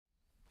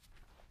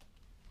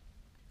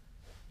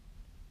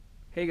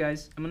Hey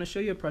guys, I'm going to show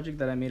you a project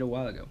that I made a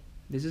while ago.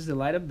 This is the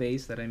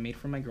LightUpVase that I made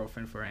for my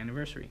girlfriend for our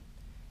anniversary.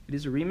 It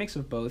is a remix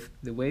of both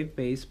the Wave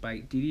Vase by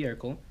Didi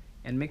Urkel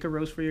and Make a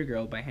Rose for Your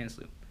Girl by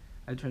Hanslu.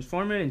 I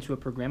transformed it into a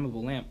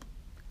programmable lamp.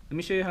 Let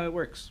me show you how it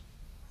works.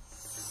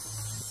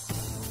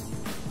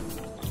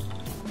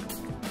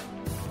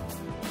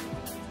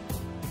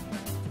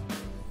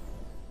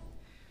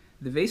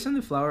 The vase and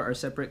the flower are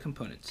separate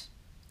components.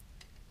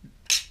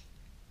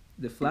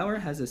 The flower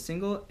has a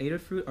single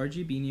Adafruit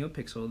RGB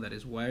NeoPixel that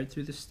is wired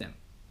through the stem.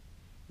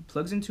 It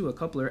plugs into a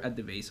coupler at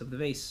the base of the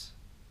vase.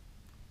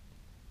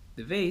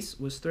 The vase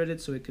was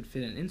threaded so it could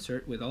fit an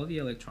insert with all the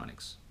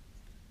electronics.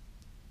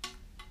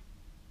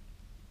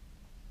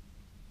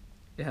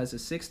 It has a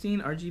 16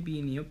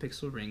 RGB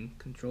NeoPixel ring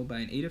controlled by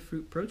an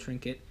Adafruit Pro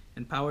Trinket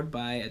and powered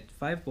by a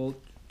 5V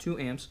 2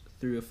 amps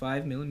through a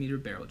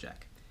 5mm barrel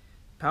jack.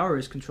 Power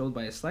is controlled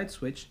by a slide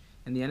switch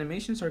and the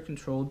animations are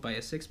controlled by a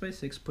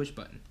 6x6 push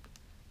button.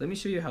 Let me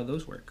show you how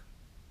those work.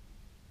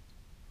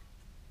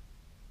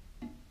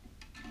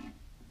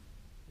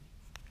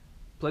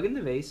 Plug in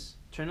the vase,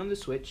 turn on the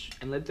switch,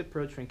 and let the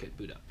Pro Trinket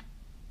boot up.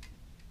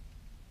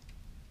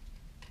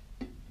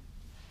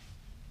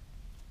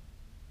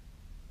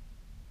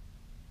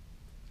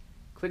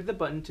 Click the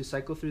button to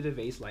cycle through the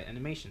vase light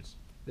animations.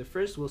 The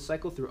first will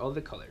cycle through all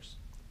the colors.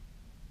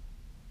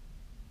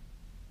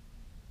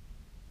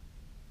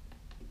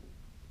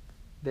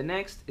 The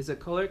next is a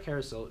color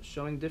carousel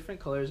showing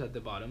different colors at the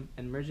bottom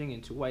and merging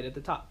into white at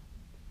the top.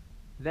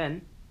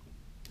 Then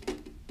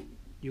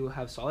you will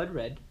have solid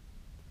red,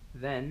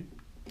 then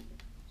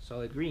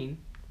solid green,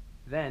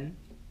 then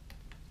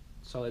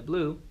solid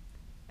blue,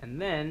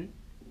 and then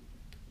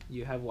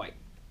you have white.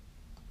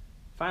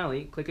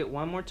 Finally, click it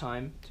one more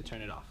time to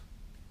turn it off.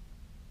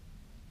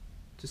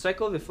 To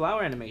cycle the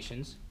flower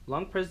animations,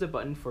 long press the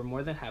button for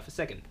more than half a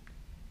second.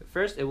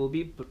 First it will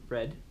be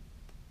red,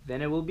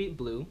 then it will be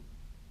blue,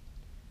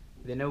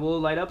 then it will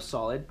light up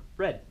solid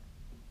red,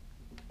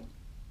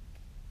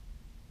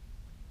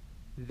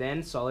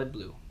 then solid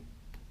blue,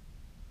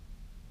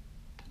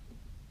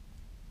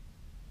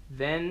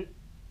 then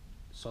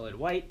solid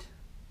white,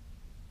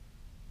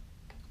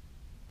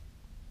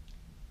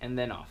 and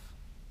then off.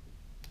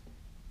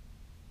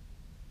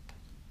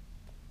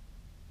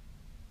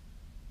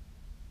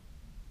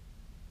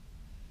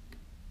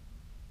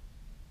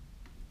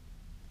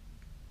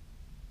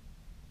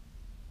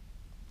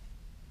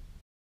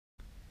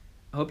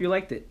 I hope you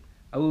liked it.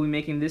 I will be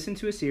making this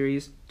into a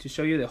series to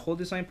show you the whole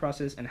design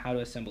process and how to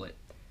assemble it.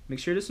 Make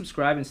sure to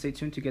subscribe and stay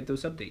tuned to get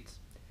those updates.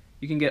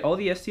 You can get all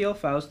the STL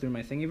files through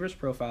my Thingiverse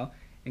profile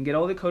and get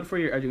all the code for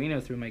your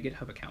Arduino through my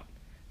GitHub account.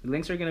 The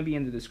links are going to be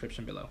in the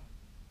description below.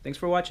 Thanks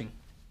for watching.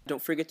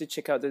 Don't forget to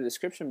check out the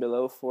description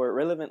below for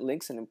relevant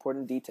links and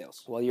important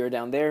details. While you're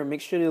down there,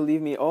 make sure to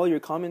leave me all your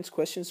comments,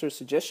 questions, or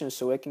suggestions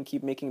so I can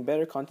keep making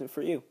better content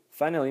for you.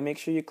 Finally, make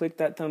sure you click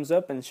that thumbs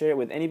up and share it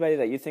with anybody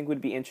that you think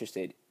would be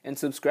interested. And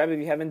subscribe if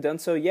you haven't done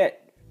so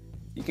yet.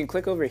 You can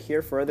click over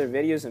here for other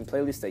videos and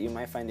playlists that you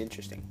might find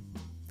interesting.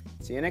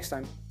 See you next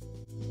time.